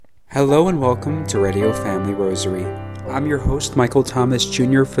Hello and welcome to Radio Family Rosary. I'm your host, Michael Thomas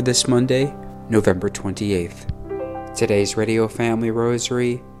Jr. for this Monday, November 28th. Today's Radio Family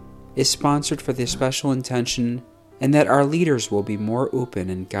Rosary is sponsored for the special intention and that our leaders will be more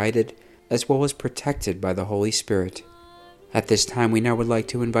open and guided as well as protected by the Holy Spirit. At this time, we now would like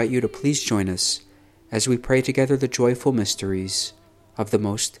to invite you to please join us as we pray together the joyful mysteries of the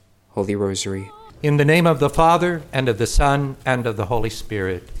Most Holy Rosary. In the name of the Father, and of the Son, and of the Holy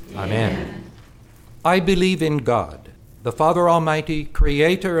Spirit. Amen. I believe in God, the Father Almighty,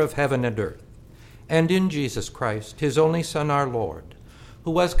 creator of heaven and earth, and in Jesus Christ, his only Son, our Lord,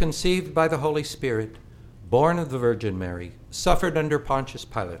 who was conceived by the Holy Spirit, born of the Virgin Mary, suffered under Pontius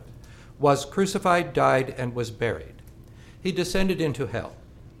Pilate, was crucified, died, and was buried. He descended into hell.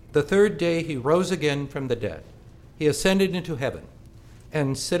 The third day he rose again from the dead. He ascended into heaven,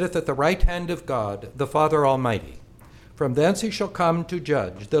 and sitteth at the right hand of God, the Father Almighty. From thence he shall come to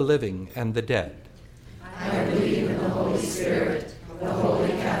judge the living and the dead. I believe in the Holy Spirit, the Holy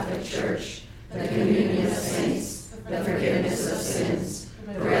Catholic Church, the communion of saints, the forgiveness of sins,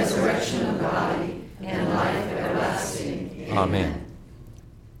 the resurrection of the body, and life everlasting. Amen.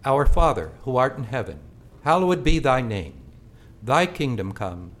 Our Father, who art in heaven, hallowed be thy name. Thy kingdom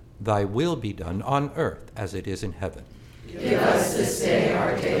come, thy will be done on earth as it is in heaven. Give us this day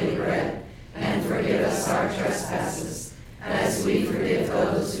our daily bread, and forgive us our trespasses, as we forgive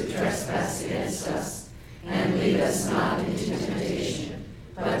those who trespass against us. And lead us not into temptation,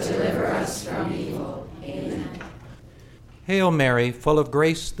 but deliver us from evil. Amen. Hail Mary, full of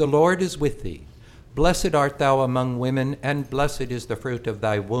grace, the Lord is with thee. Blessed art thou among women, and blessed is the fruit of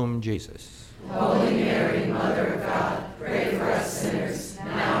thy womb, Jesus. Holy Mary, Mother of God, pray for us sinners,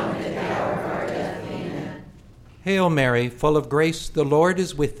 now and at the hour of our death. Amen. Hail Mary, full of grace, the Lord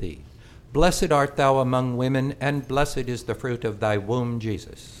is with thee. Blessed art thou among women, and blessed is the fruit of thy womb,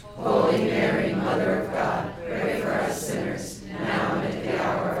 Jesus. Holy Mary, Mother of God, pray for us sinners, now and at the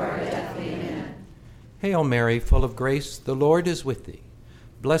hour of our death. Amen. Hail Mary, full of grace, the Lord is with thee.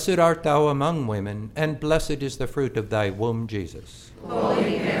 Blessed art thou among women, and blessed is the fruit of thy womb, Jesus.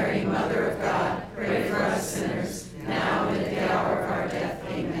 Holy Mary, Mother of God, pray for us sinners, now and at the hour of our death.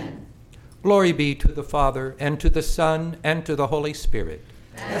 Amen. Glory be to the Father, and to the Son, and to the Holy Spirit.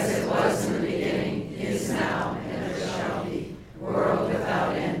 As it was in the beginning, is now, and ever shall be, world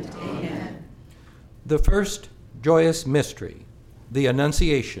without end. Amen. The first joyous mystery, the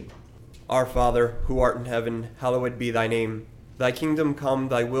Annunciation. Our Father, who art in heaven, hallowed be thy name. Thy kingdom come,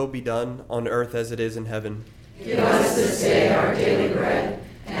 thy will be done, on earth as it is in heaven. Give us this day our daily bread,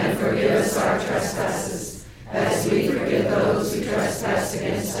 and forgive us our trespasses, as we forgive those who trespass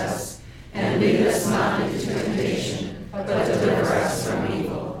against us. And lead us not into temptation, but deliver us from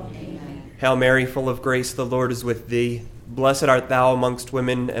evil. Amen. Hail Mary, full of grace, the Lord is with thee. Blessed art thou amongst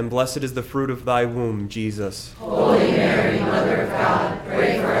women, and blessed is the fruit of thy womb, Jesus. Holy Mary, Mother of God,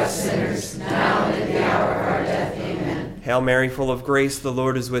 pray for us sinners, now and at the hour of our death. Amen. Hail Mary, full of grace, the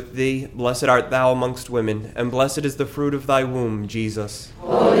Lord is with thee. Blessed art thou amongst women, and blessed is the fruit of thy womb, Jesus.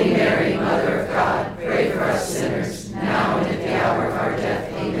 Holy Mary, Mother of God, pray for us sinners, now and at the hour of our death.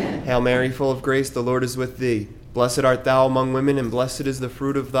 Amen. Hail Mary, full of grace, the Lord is with thee. Blessed art thou among women, and blessed is the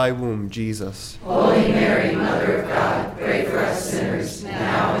fruit of thy womb, Jesus. Holy Mary, Mother of God, pray for us sinners,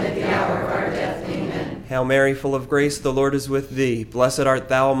 now and at the hour of our death. Amen. Hail Mary, full of grace, the Lord is with thee. Blessed art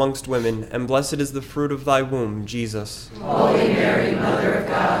thou amongst women, and blessed is the fruit of thy womb, Jesus. Holy Mary, Mother of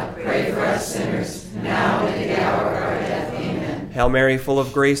God, pray for us sinners, now and at the hour of our death. Amen. Hail Mary, full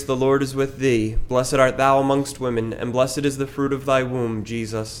of grace, the Lord is with thee. Blessed art thou amongst women, and blessed is the fruit of thy womb,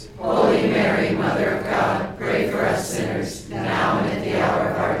 Jesus. Holy Mary, Mother of God, pray for us sinners, now and at the hour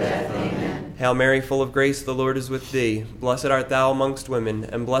of our death. Amen. Hail Mary, full of grace, the Lord is with thee. Blessed art thou amongst women,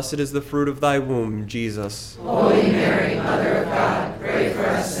 and blessed is the fruit of thy womb, Jesus. Holy Mary, Mother of God, pray for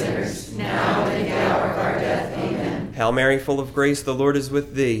us sinners, now and at the hour of our death. Amen. Hail Mary, full of grace, the Lord is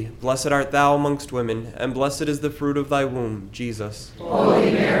with thee. Blessed art thou amongst women, and blessed is the fruit of thy womb, Jesus.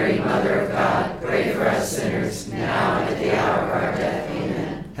 Holy Mary, Mother of God, pray for us sinners, now and at the hour of our death.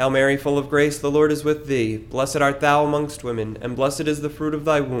 Amen. Hail Mary, full of grace, the Lord is with thee. Blessed art thou amongst women, and blessed is the fruit of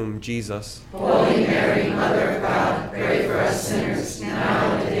thy womb, Jesus. Holy Mary, Mother of God, pray for us sinners,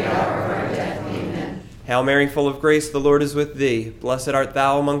 now and at the hour of our death. Amen. Hail Mary, full of grace, the Lord is with thee. Blessed art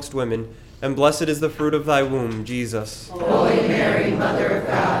thou amongst women, and blessed is the fruit of thy womb, Jesus. Holy Mary, Mother of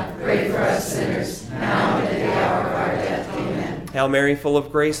God, pray for us sinners, now and at the hour of our death. Amen. Hail Mary, full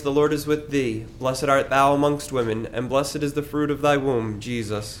of grace, the Lord is with thee. Blessed art thou amongst women, and blessed is the fruit of thy womb,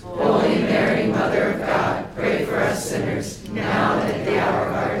 Jesus. Holy Mary, Mother of God, pray for us sinners, now and at the hour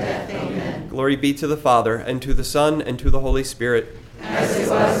of our death. Amen. Glory be to the Father, and to the Son, and to the Holy Spirit. As it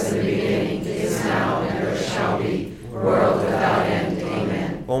was in the beginning,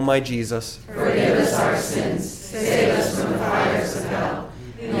 my Jesus, forgive us our sins, save us from the fires of hell.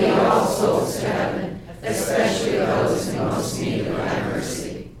 Lead all souls to heaven, especially those in most need of thy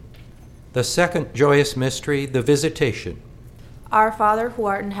mercy. The second joyous mystery, the Visitation. Our Father, who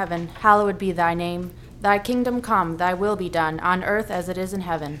art in heaven, hallowed be thy name. Thy kingdom come, thy will be done, on earth as it is in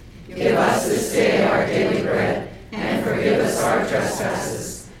heaven. Give us this day our daily bread, and forgive us our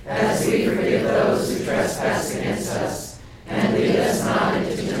trespasses, as we forgive those who trespass against us. And lead us not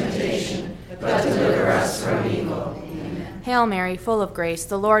into temptation, but deliver us from evil. Amen. Hail Mary, full of grace,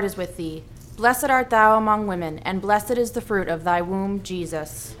 the Lord is with thee. Blessed art thou among women, and blessed is the fruit of thy womb,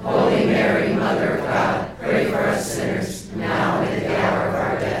 Jesus. Holy Mary, Mother of God, pray for us sinners, now and at the hour of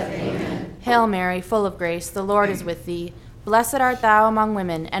our death. Amen. Hail Mary, full of grace, the Lord is with thee. Blessed art thou among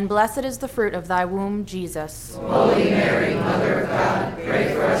women, and blessed is the fruit of thy womb, Jesus. Holy Mary, Mother of God,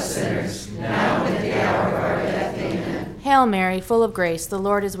 pray for us sinners, now and at the hour of our death. Amen. Hail Mary, full of grace, the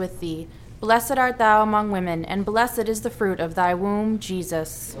Lord is with thee. Blessed art thou among women, and blessed is the fruit of thy womb,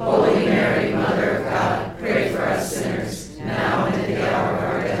 Jesus. Holy Mary, Mother of God, pray for us sinners, now and at the hour of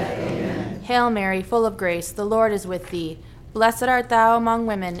our death. Amen. Hail Mary, full of grace, the Lord is with thee. Blessed art thou among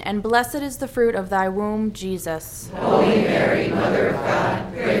women, and blessed is the fruit of thy womb, Jesus. Holy Mary, Mother of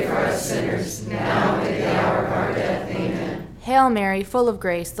God, pray for us sinners, now and at the hour of our death. Amen. Hail Mary, full of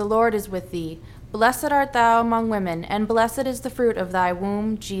grace, the Lord is with thee. Blessed art thou among women, and blessed is the fruit of thy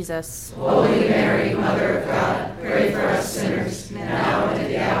womb, Jesus. Holy Mary, Mother of God, pray for us sinners, now and at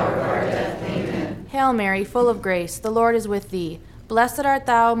the hour of our death. Amen. Hail Mary, full of grace, the Lord is with thee. Blessed art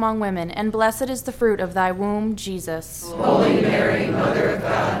thou among women, and blessed is the fruit of thy womb, Jesus. Holy Mary, Mother of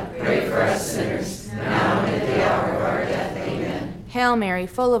God, pray for us sinners, now and at the hour of our death. Amen. Hail Mary,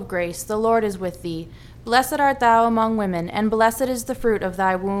 full of grace, the Lord is with thee. Blessed art thou among women, and blessed is the fruit of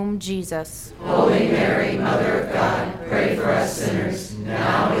thy womb, Jesus. Holy Mary, Mother of God, pray for us sinners,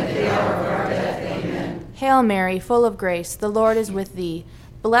 now and at the hour of our death. Amen. Hail Mary, full of grace, the Lord is with thee.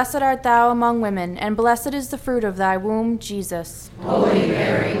 Blessed art thou among women, and blessed is the fruit of thy womb, Jesus. Holy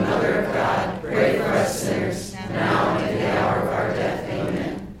Mary, Mother of God, pray for us sinners, now and at the hour of our death.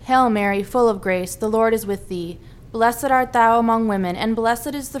 Amen. Hail Mary, full of grace, the Lord is with thee. Blessed art thou among women, and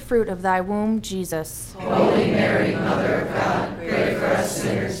blessed is the fruit of thy womb, Jesus. Holy Mary, Mother of God, pray for us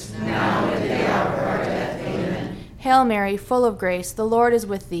sinners, now and at the hour of our death. Amen. Hail Mary, full of grace, the Lord is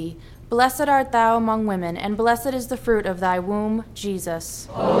with thee. Blessed art thou among women, and blessed is the fruit of thy womb, Jesus.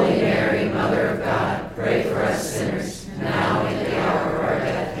 Holy Mary, Mother of God, pray for us sinners, now and at the hour of our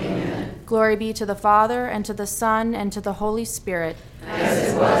death. Amen. Glory be to the Father, and to the Son, and to the Holy Spirit.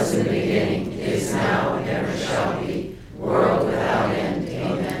 As it was in the beginning, is now, and ever shall be, world without end.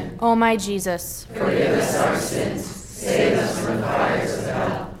 Amen. O my Jesus, Forgive us our sins, save us from the fires of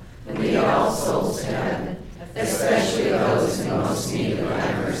hell, and lead all souls to heaven, especially those in most need of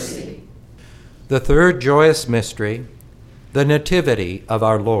thy mercy. The third joyous mystery, the Nativity of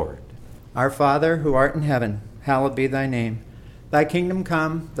our Lord. Our Father, who art in heaven, hallowed be thy name. Thy kingdom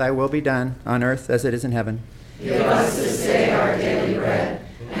come, thy will be done, on earth as it is in heaven. Give us this day our daily bread,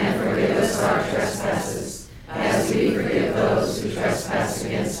 and forgive us our trespasses, as we forgive those who trespass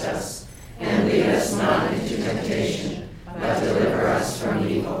against us. And lead us not into temptation, but deliver us from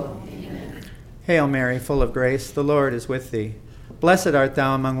evil. Amen. Hail Mary, full of grace, the Lord is with thee. Blessed art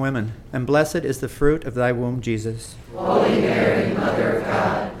thou among women, and blessed is the fruit of thy womb, Jesus. Holy Mary, Mother of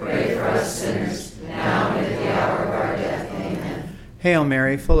God, pray for us sinners, now and at the hour of our death. Amen. Hail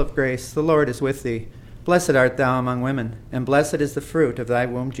Mary, full of grace, the Lord is with thee. Blessed art thou among women, and blessed is the fruit of thy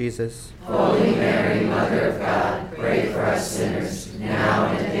womb, Jesus. Holy Mary, Mother of God, pray for us sinners, now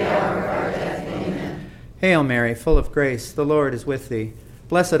and at the hour of our death. Amen. Hail Mary, full of grace, the Lord is with thee.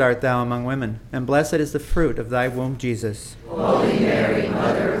 Blessed art thou among women, and blessed is the fruit of thy womb, Jesus. Holy Mary,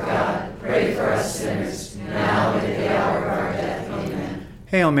 Mother of God, pray for us sinners, now and at the hour of our death. Amen.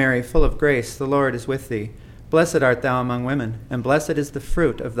 Hail Mary, full of grace, the Lord is with thee. Blessed art thou among women, and blessed is the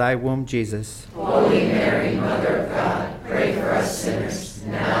fruit of thy womb, Jesus. Holy Mary, Mother of God, pray for us sinners,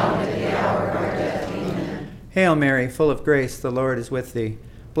 now and at the hour of our death. Amen. Hail Mary, full of grace, the Lord is with thee.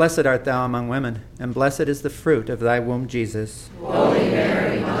 Blessed art thou among women, and blessed is the fruit of thy womb, Jesus. Holy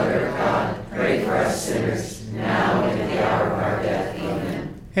Mary, Mother of God, pray for us sinners, now and at the hour of our death.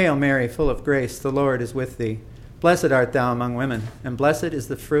 Amen. Hail Mary, full of grace, the Lord is with thee. Blessed art thou among women, and blessed is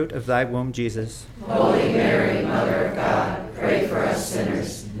the fruit of thy womb, Jesus. Holy Mary, Mother of God, pray for us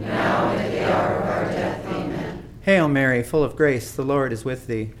sinners, now and at the hour of our death. Amen. Hail Mary, full of grace, the Lord is with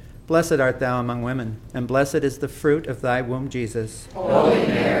thee. Blessed art thou among women, and blessed is the fruit of thy womb, Jesus. Holy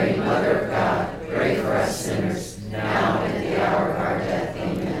Mary, Mother of God, pray for us sinners, now and at the hour of our death.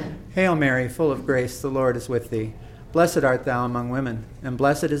 Amen. Hail Mary, full of grace, the Lord is with thee. Blessed art thou among women, and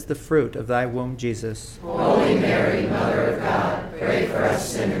blessed is the fruit of thy womb, Jesus. Holy Mary, Mother of God, pray for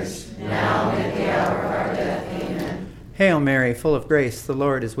us sinners, now and at the hour of our death. Amen. Hail Mary, full of grace, the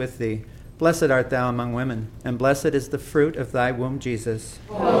Lord is with thee. Blessed art thou among women, and blessed is the fruit of thy womb, Jesus.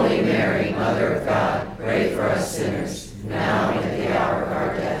 Holy Mary, Mother of God, pray for us sinners, now and at the hour of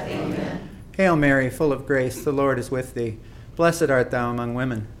our death. Amen. Hail Mary, full of grace, the Lord is with thee. Blessed art thou among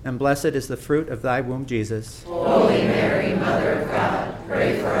women, and blessed is the fruit of thy womb, Jesus. Holy Mary, Mother of God,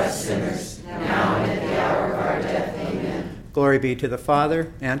 pray for us sinners, now and at the hour of our death. Amen. Glory be to the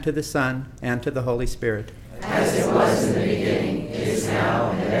Father, and to the Son, and to the Holy Spirit. As it was in the beginning, is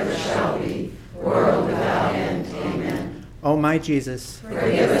now, and ever shall be, world without end. Amen. O my Jesus,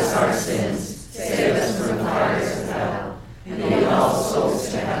 Forgive us our sins, save us from the fires of hell, and lead all souls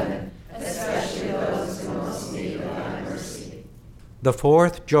to heaven, especially those in most need of thy mercy. The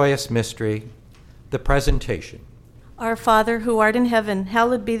fourth joyous mystery, the presentation. Our Father, who art in heaven,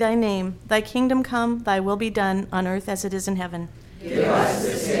 hallowed be thy name. Thy kingdom come, thy will be done, on earth as it is in heaven. Give us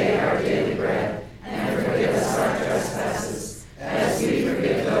this day our daily bread, and forgive us our trespasses, as we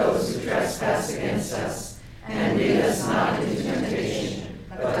forgive those who trespass against us. And lead us not into temptation,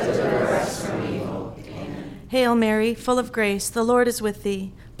 but deliver us from evil. Amen. Hail Mary, full of grace, the Lord is with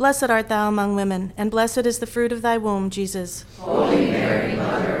thee. Blessed art thou among women, and blessed is the fruit of thy womb, Jesus. Holy Mary,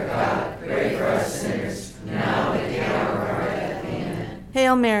 Mother of God, pray for us sinners, now and at the hour of our death. Amen.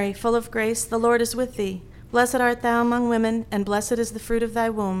 Hail Mary, full of grace, the Lord is with thee. Blessed art thou among women, and blessed is the fruit of thy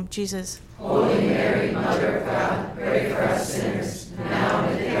womb, Jesus. Holy Mary, Mother of God, pray for us sinners, now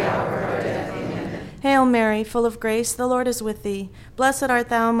and at the hour of our death. Amen. Hail Mary, full of grace, the Lord is with thee. Blessed art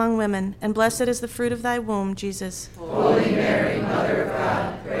thou among women, and blessed is the fruit of thy womb, Jesus. Holy Mary, Mother of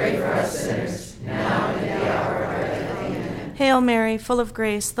God, pray for us sinners, now and at the hour of our death. Amen. Hail Mary, full of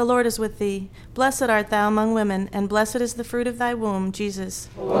grace, the Lord is with thee. Blessed art thou among women, and blessed is the fruit of thy womb, Jesus.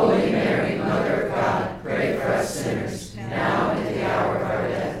 Holy Mary, Mother of God, pray for us sinners, now and at the hour of our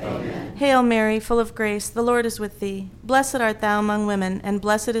death. Amen. Hail Mary, full of grace, the Lord is with thee. Blessed art thou among women, and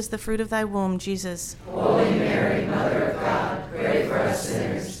blessed is the fruit of thy womb, Jesus. Holy Mary, Mother of God, pray for us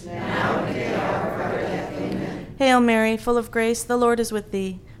sinners, now and at the hour of our death. Amen. Hail Mary, full of grace, the Lord is with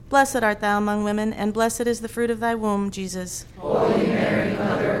thee. Blessed art thou among women, and blessed is the fruit of thy womb, Jesus. Holy Mary,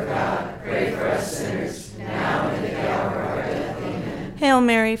 Mother of God, pray for us sinners, now and at the hour of our death. Amen. Hail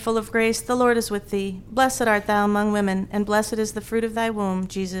Mary, full of grace, the Lord is with thee. Blessed art thou among women, and blessed is the fruit of thy womb,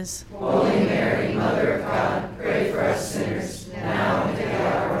 Jesus. Holy Mary, Mother of God, pray for us sinners, now and at the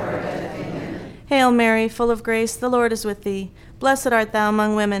hour of our death. Amen. Hail Mary, full of grace, the Lord is with thee. Blessed art thou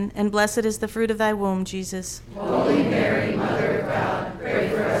among women, and blessed is the fruit of thy womb, Jesus. Holy Mary, Mother of God, pray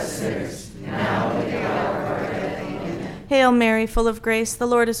for us sinners, now and at the hour of our death. Amen. Hail Mary, full of grace, the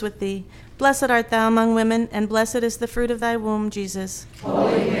Lord is with thee. Blessed art thou among women, and blessed is the fruit of thy womb, Jesus.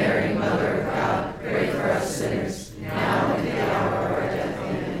 Holy Mary, Mother of God, pray for us sinners, now and at the hour of our death.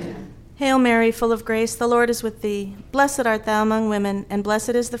 Amen. Hail Mary, full of grace, the Lord is with thee. Blessed art thou among women, and blessed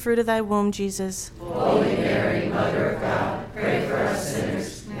is the fruit of thy womb, Jesus. Holy Mary, Mother of God, pray for us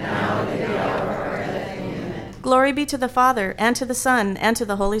sinners, now and at the hour of our death. Amen. Glory be to the Father, and to the Son, and to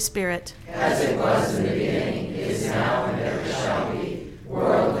the Holy Spirit. As it was in the beginning, is now, and ever shall be,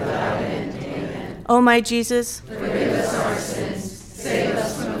 world without end. Amen. O my Jesus, Forgive us our sins, save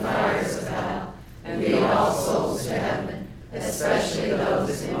us from the fires of hell, and lead all souls to heaven, especially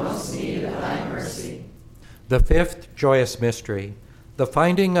those in most need of thy mercy. The fifth joyous mystery, the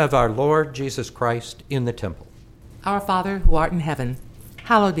finding of our Lord Jesus Christ in the temple. Our Father, who art in heaven,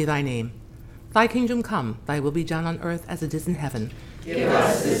 hallowed be thy name. Thy kingdom come, thy will be done on earth as it is in heaven. Give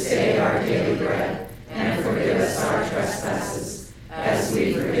us this day our daily bread, and forgive us our trespasses, as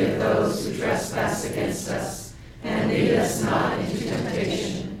we forgive those who trespass against us. And lead us not into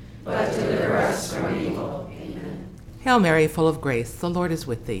temptation, but deliver us from evil. Amen. Hail Mary, full of grace, the Lord is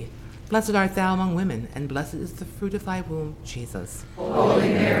with thee. Blessed art thou among women, and blessed is the fruit of thy womb, Jesus. Holy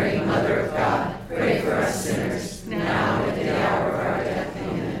Mary, Mother of God, pray for us sinners, now and at the hour of our death.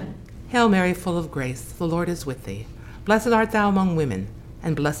 Amen. Hail Mary, full of grace, the Lord is with thee. Blessed art thou among women,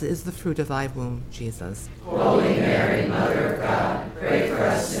 and blessed is the fruit of thy womb, Jesus. Holy Mary, Mother of God, pray for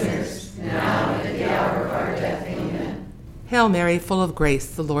us sinners, now and at the hour of our death. Amen. Hail Mary, full of grace,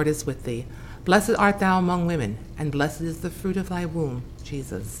 the Lord is with thee. Blessed art thou among women, and blessed is the fruit of thy womb,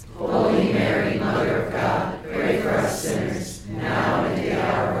 Jesus. Holy Mary, Mother of God, pray for us sinners, now and at the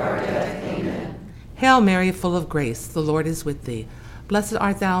hour of our death. Amen. Hail Mary, full of grace, the Lord is with thee. Blessed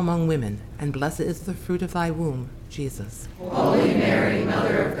art thou among women, and blessed is the fruit of thy womb, Jesus. Holy Mary,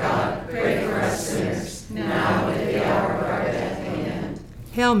 Mother of God, pray for us sinners, now and at the hour of our death. Amen.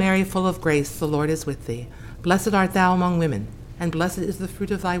 Hail Mary, full of grace, the Lord is with thee. Blessed art thou among women, and blessed is the fruit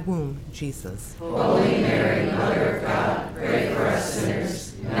of thy womb, Jesus. Holy Mary, Mother of God, pray for us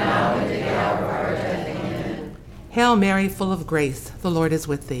sinners, now and at the hour of our death. Amen. Hail Mary, full of grace, the Lord is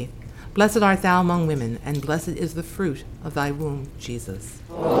with thee. Blessed art thou among women, and blessed is the fruit of thy womb, Jesus.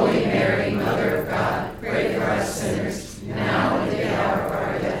 Holy Mary, Mother of God, pray for us sinners, now and at the hour of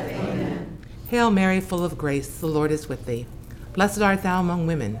our death. Amen. Hail Mary, full of grace, the Lord is with thee. Blessed art thou among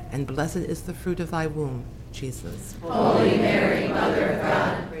women, and blessed is the fruit of thy womb, Jesus. Holy Mary, Mother of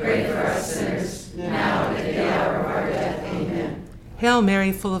God, pray for us sinners, now and at the hour of our death. Amen. Hail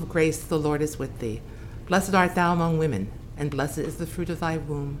Mary, full of grace, the Lord is with thee. Blessed art thou among women, and blessed is the fruit of thy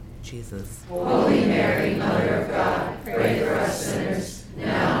womb, Jesus. Holy Mary, Mother of God, pray for us sinners,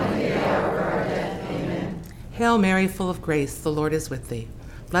 now and at the hour of our death. Amen. Hail Mary, full of grace, the Lord is with thee.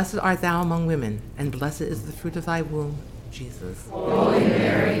 Blessed art thou among women, and blessed is the fruit of thy womb, Jesus. Holy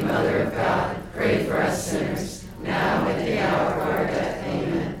Mary, Mother of God, pray for us sinners, now and at the hour of our death.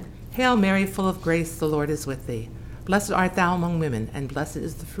 Amen. Hail Mary, full of grace, the Lord is with thee. Blessed art thou among women, and blessed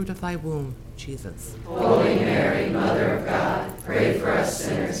is the fruit of thy womb, Jesus. Holy Mary, Mother of God, pray for us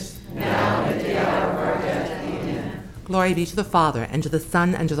sinners, now and at the hour of our death. Amen. Glory be to the Father, and to the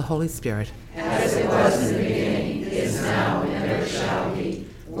Son, and to the Holy Spirit. As it was in the beginning, is now, and ever shall be,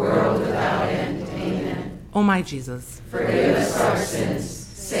 world without end. Amen. O my Jesus, Forgive us our sins,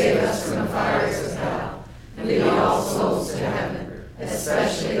 save us from the fires of hell, and lead all souls to heaven,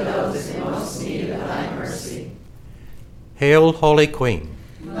 especially those in most need of thy mercy. Hail, Holy Queen.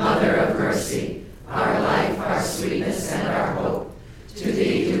 Mother of mercy, our life, our sweetness, and our hope, to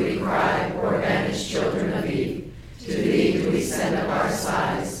thee do we cry, poor banished children of Eve. To thee do we send up our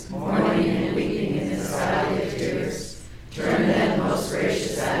sighs, mourning and weeping in this valley of tears. Turn then, most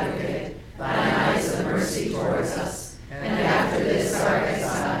gracious Advocate, thine eyes of mercy towards us, and after this our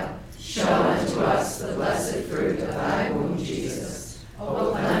exile, show unto us the blessed fruit of thy womb, Jesus.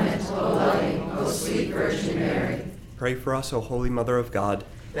 O clement, O loving, O sweet Virgin Mary, Pray for us, O Holy Mother of God.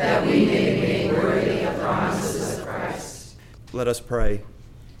 that we may be made worthy of the promises of Christ. Let us pray.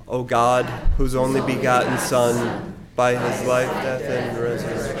 O God, whose only begotten Son, by his life, death, and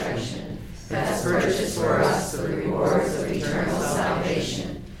resurrection, has purchased for us the rewards of eternal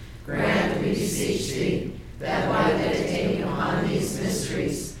salvation, grant, we beseech thee, that by meditating upon these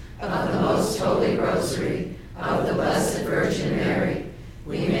mysteries of the most holy rosary of the Blessed Virgin Mary,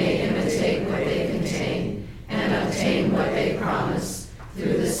 we may imitate what they contain and obtain what they promise,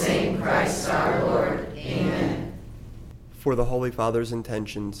 through the same Christ our Lord. Amen. For the Holy Father's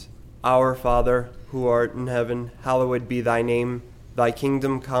intentions. Our Father, who art in heaven, hallowed be thy name. Thy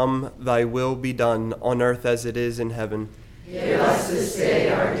kingdom come, thy will be done, on earth as it is in heaven. Give us this day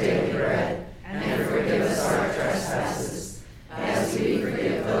our daily bread, and forgive us our trespasses, as we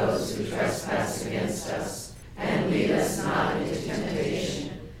forgive those who trespass against us. And lead us not into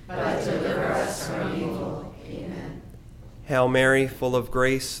temptation, but deliver us from evil. Amen. Hail Mary, full of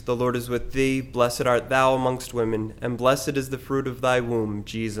grace, the Lord is with thee. Blessed art thou amongst women, and blessed is the fruit of thy womb,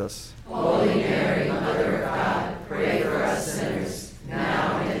 Jesus. Holy Mary, Mother of God, pray for us sinners,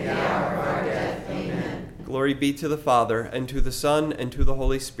 now and at the hour of our death. Amen. Glory be to the Father, and to the Son, and to the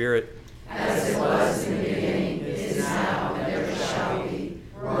Holy Spirit. As it was in the beginning, is now, and ever shall be,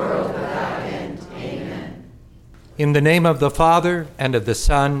 world without end. Amen. In the name of the Father, and of the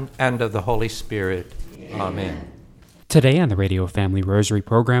Son, and of the Holy Spirit. Amen. Today on the Radio Family Rosary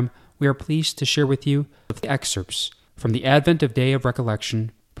program, we are pleased to share with you the excerpts from the Advent of Day of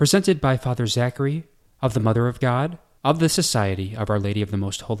Recollection presented by Father Zachary of the Mother of God of the Society of Our Lady of the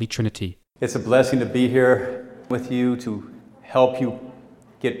Most Holy Trinity. It's a blessing to be here with you to help you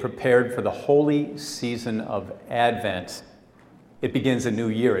get prepared for the holy season of Advent. It begins a new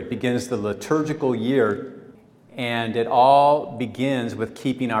year. It begins the liturgical year, and it all begins with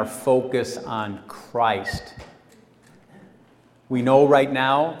keeping our focus on Christ. We know right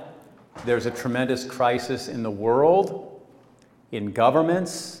now there's a tremendous crisis in the world, in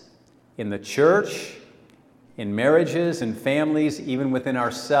governments, in the church, in marriages and families, even within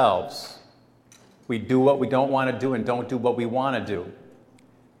ourselves. We do what we don't want to do and don't do what we want to do.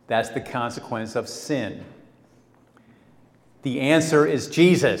 That's the consequence of sin. The answer is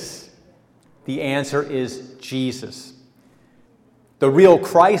Jesus. The answer is Jesus. The real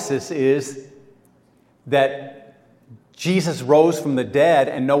crisis is that Jesus rose from the dead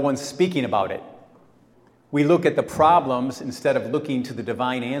and no one's speaking about it. We look at the problems instead of looking to the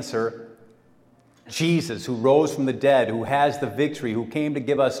divine answer. Jesus, who rose from the dead, who has the victory, who came to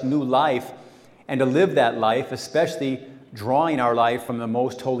give us new life and to live that life, especially drawing our life from the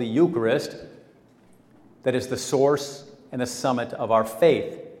most holy Eucharist, that is the source and the summit of our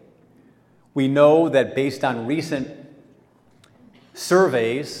faith. We know that based on recent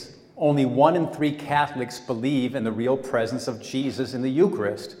surveys, only 1 in 3 Catholics believe in the real presence of Jesus in the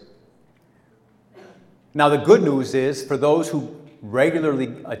Eucharist. Now, the good news is, for those who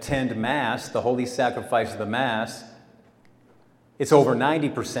regularly attend Mass, the holy sacrifice of the Mass, it's over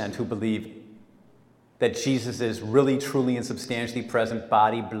 90% who believe that Jesus is really, truly, and substantially present,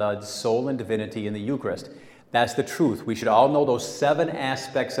 body, blood, soul, and divinity in the Eucharist. That's the truth. We should all know those 7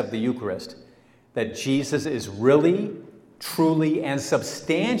 aspects of the Eucharist, that Jesus is really, truly, and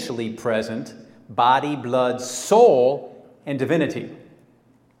substantially present, body, blood, soul, and divinity.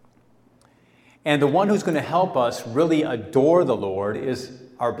 And the one who's going to help us really adore the Lord is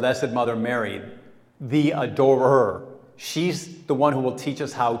our Blessed Mother Mary, the adorer. She's the one who will teach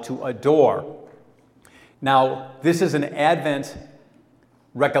us how to adore. Now, this is an Advent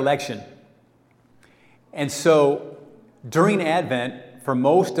recollection. And so, during Advent, for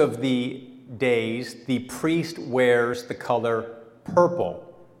most of the days, the priest wears the color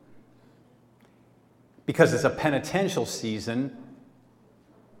purple. Because it's a penitential season,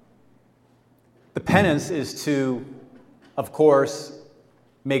 the penance is to, of course,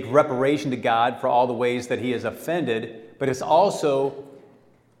 make reparation to God for all the ways that he has offended, but it's also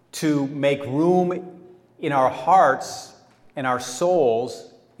to make room in our hearts, in our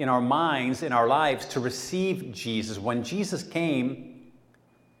souls, in our minds, in our lives to receive Jesus. When Jesus came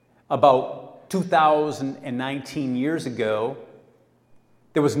about 2019 years ago,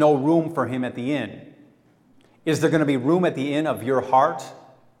 there was no room for him at the inn. Is there going to be room at the inn of your heart?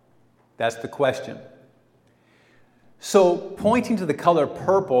 That's the question. So, pointing to the color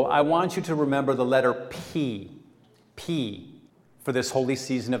purple, I want you to remember the letter P. P for this holy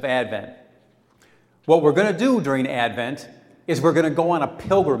season of Advent. What we're going to do during Advent is we're going to go on a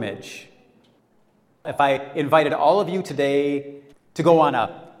pilgrimage. If I invited all of you today to go on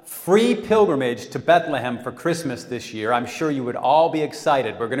a free pilgrimage to Bethlehem for Christmas this year, I'm sure you would all be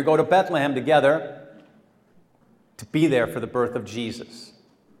excited. We're going to go to Bethlehem together to be there for the birth of Jesus.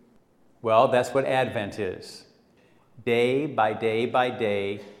 Well, that's what Advent is. Day by day by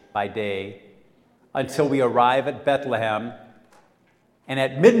day by day, until we arrive at Bethlehem, and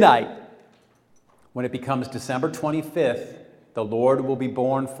at midnight, when it becomes December 25th, the Lord will be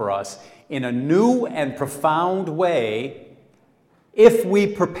born for us in a new and profound way if we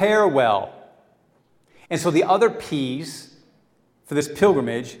prepare well. And so the other P's for this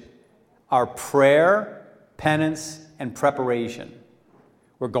pilgrimage are prayer, penance, and preparation.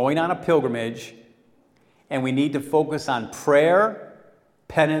 We're going on a pilgrimage, and we need to focus on prayer,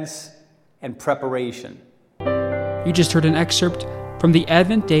 penance, and preparation. You just heard an excerpt from the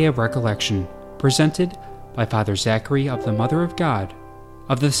Advent Day of Recollection, presented by Father Zachary of the Mother of God,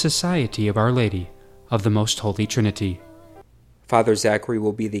 of the Society of Our Lady of the Most Holy Trinity. Father Zachary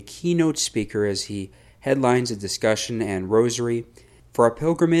will be the keynote speaker as he headlines a discussion and rosary for a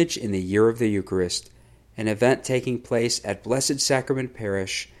pilgrimage in the Year of the Eucharist, an event taking place at Blessed Sacrament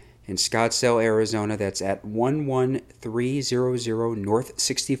Parish in Scottsdale, Arizona. That's at 11300 North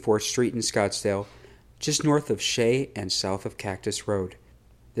 64th Street in Scottsdale, just north of Shea and south of Cactus Road.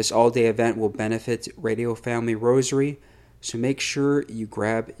 This all-day event will benefit Radio Family Rosary, so make sure you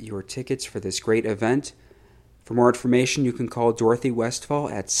grab your tickets for this great event. For more information, you can call Dorothy Westfall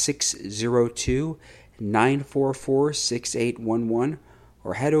at 602-944-6811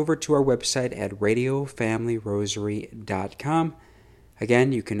 or head over to our website at radiofamilyrosary.com.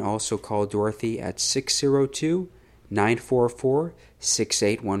 Again, you can also call Dorothy at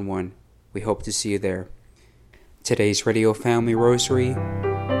 602-944-6811. We hope to see you there. Today's Radio Family Rosary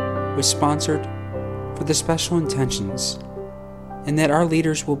was sponsored for the special intentions and that our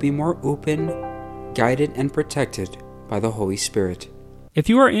leaders will be more open, guided, and protected by the Holy Spirit. If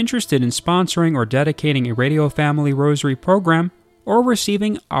you are interested in sponsoring or dedicating a Radio Family Rosary program or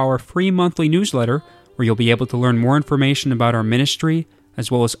receiving our free monthly newsletter where you'll be able to learn more information about our ministry as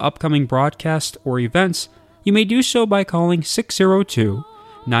well as upcoming broadcasts or events, you may do so by calling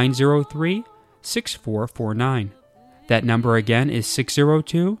 602-903-6449. That number again is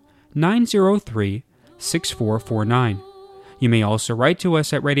 602-903-6449. You may also write to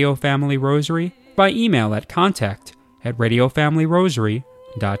us at Radio Family Rosary by email at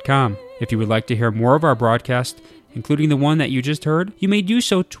contact@radiofamilyrosary.com. If you would like to hear more of our broadcast, including the one that you just heard, you may do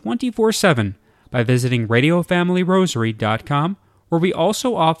so 24/7 by visiting radiofamilyrosary.com, where we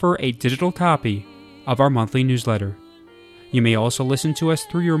also offer a digital copy of our monthly newsletter. You may also listen to us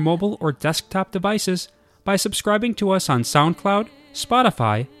through your mobile or desktop devices by subscribing to us on SoundCloud,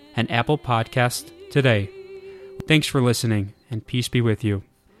 Spotify, and Apple Podcasts today. Thanks for listening, and peace be with you.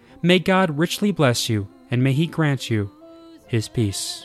 May God richly bless you, and may He grant you His peace.